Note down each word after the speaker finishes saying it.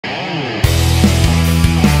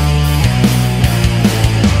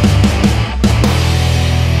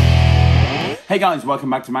Hey guys, welcome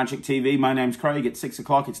back to Magic TV. My name's Craig. It's 6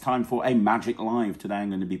 o'clock. It's time for a Magic Live. Today I'm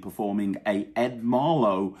going to be performing a Ed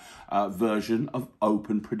Marlo version of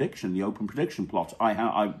Open Prediction, the Open Prediction plot.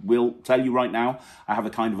 I will tell you right now, I have a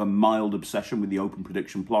kind of a mild obsession with the Open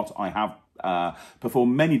Prediction plot. I have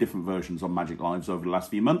performed many different versions on Magic Lives over the last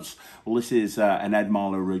few months. Well, this is an Ed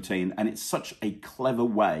Marlo routine, and it's such a clever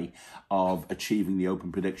way of achieving the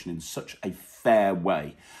Open Prediction in such a fair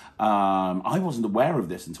way. I wasn't aware of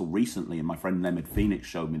this until recently, and my friend Ed Phoenix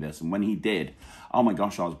showed me this, and when he did, oh my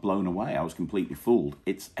gosh, I was blown away. I was completely fooled.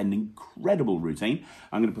 It's an incredible routine.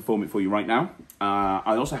 I'm going to perform it for you right now.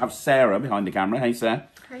 I also have Sarah behind the camera. Hey, Sarah.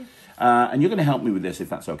 Hi. And you're going to help me with this, if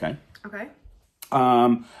that's okay. Okay.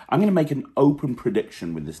 I'm going to make an open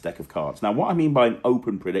prediction with this deck of cards. Now, what I mean by an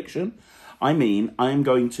open prediction, I mean I'm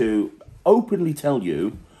going to openly tell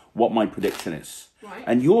you what my prediction is. Right.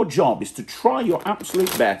 And your job is to try your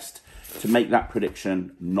absolute best to make that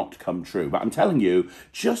prediction not come true. But I'm telling you,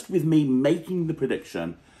 just with me making the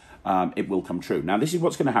prediction, it will come true. Now, this is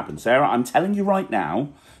what's going to happen. Sarah, I'm telling you right now,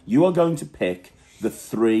 you are going to pick the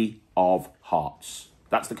 3 of Hearts.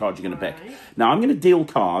 That's the card you're going to pick. Now, I'm going to deal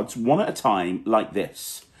cards one at a time like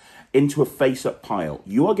this into a face-up pile.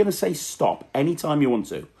 You are going to say stop anytime you want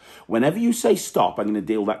to. Whenever you say stop, I'm going to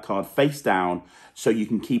deal that card face down so you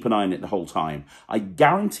can keep an eye on it the whole time. I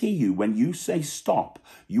guarantee you, when you say stop,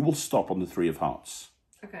 you will stop on the 3 of Hearts.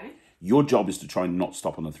 Okay. Your job is to try and not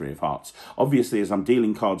stop on the 3 of Hearts. Obviously, as I'm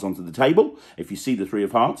dealing cards onto the table, if you see the 3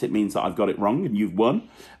 of Hearts, it means that I've got it wrong and you've won.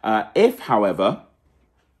 If, however,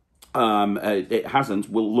 it hasn't,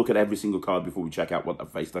 we'll look at every single card before we check out what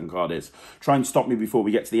that face down card is. Try and stop me before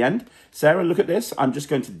we get to the end. Sarah, look at this. I'm just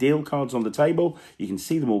going to deal cards on the table. You can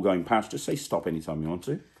see them all going past. Just say stop anytime you want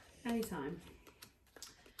to. Anytime.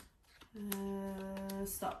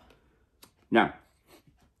 Stop. Now,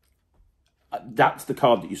 that's the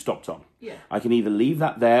card that you stopped on. Yeah. I can either leave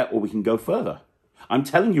that there or we can go further. I'm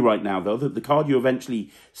telling you right now, though, that the card you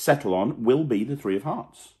eventually settle on will be the 3 of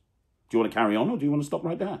Hearts. Do you want to carry on or do you want to stop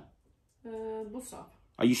right there? We'll stop.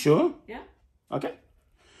 Are you sure? Yeah. Okay.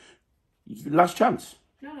 Last chance.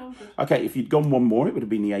 No, I'm good. Okay, if you'd gone one more, it would have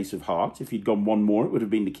been the Ace of Hearts. If you'd gone one more, it would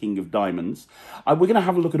have been the King of Diamonds. We're going to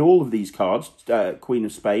have a look at all of these cards. Queen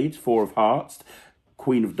of Spades, 4 of Hearts,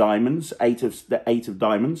 Queen of Diamonds, 8 of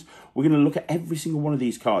Diamonds. We're going to look at every single one of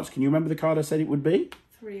these cards. Can you remember the card I said it would be?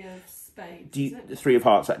 3 of Spades. The 3 of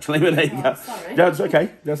Hearts, actually. But there you go. Sorry. That's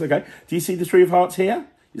okay. That's okay. Do you see the 3 of Hearts here?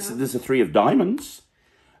 No. There's a 3 of Diamonds.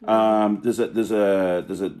 No. There's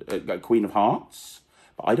a Queen of Hearts.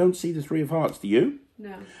 But I don't see the 3 of Hearts. Do you?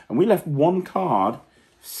 No. And we left one card.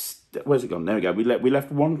 Where's it gone? There we go. We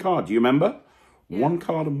left one card. Do you remember? Yeah. One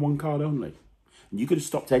card and one card only. And you could have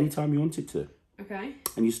stopped any time you wanted to. Okay.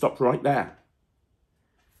 And you stopped right there.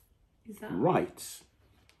 Is that right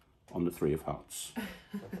on the 3 of Hearts?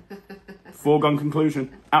 Foregone conclusion.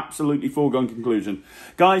 Absolutely foregone conclusion.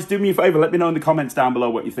 Guys, do me a favour. Let me know in the comments down below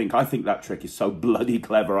what you think. I think that trick is so bloody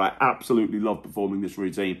clever. I absolutely love performing this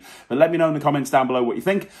routine. But let me know in the comments down below what you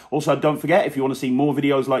think. Also, don't forget, if you want to see more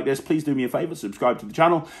videos like this, please do me a favour. Subscribe to the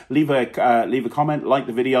channel. Leave a comment. Like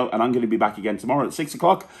the video. And I'm going to be back again tomorrow at 6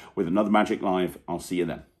 o'clock with another Magic Live. I'll see you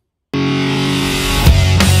then.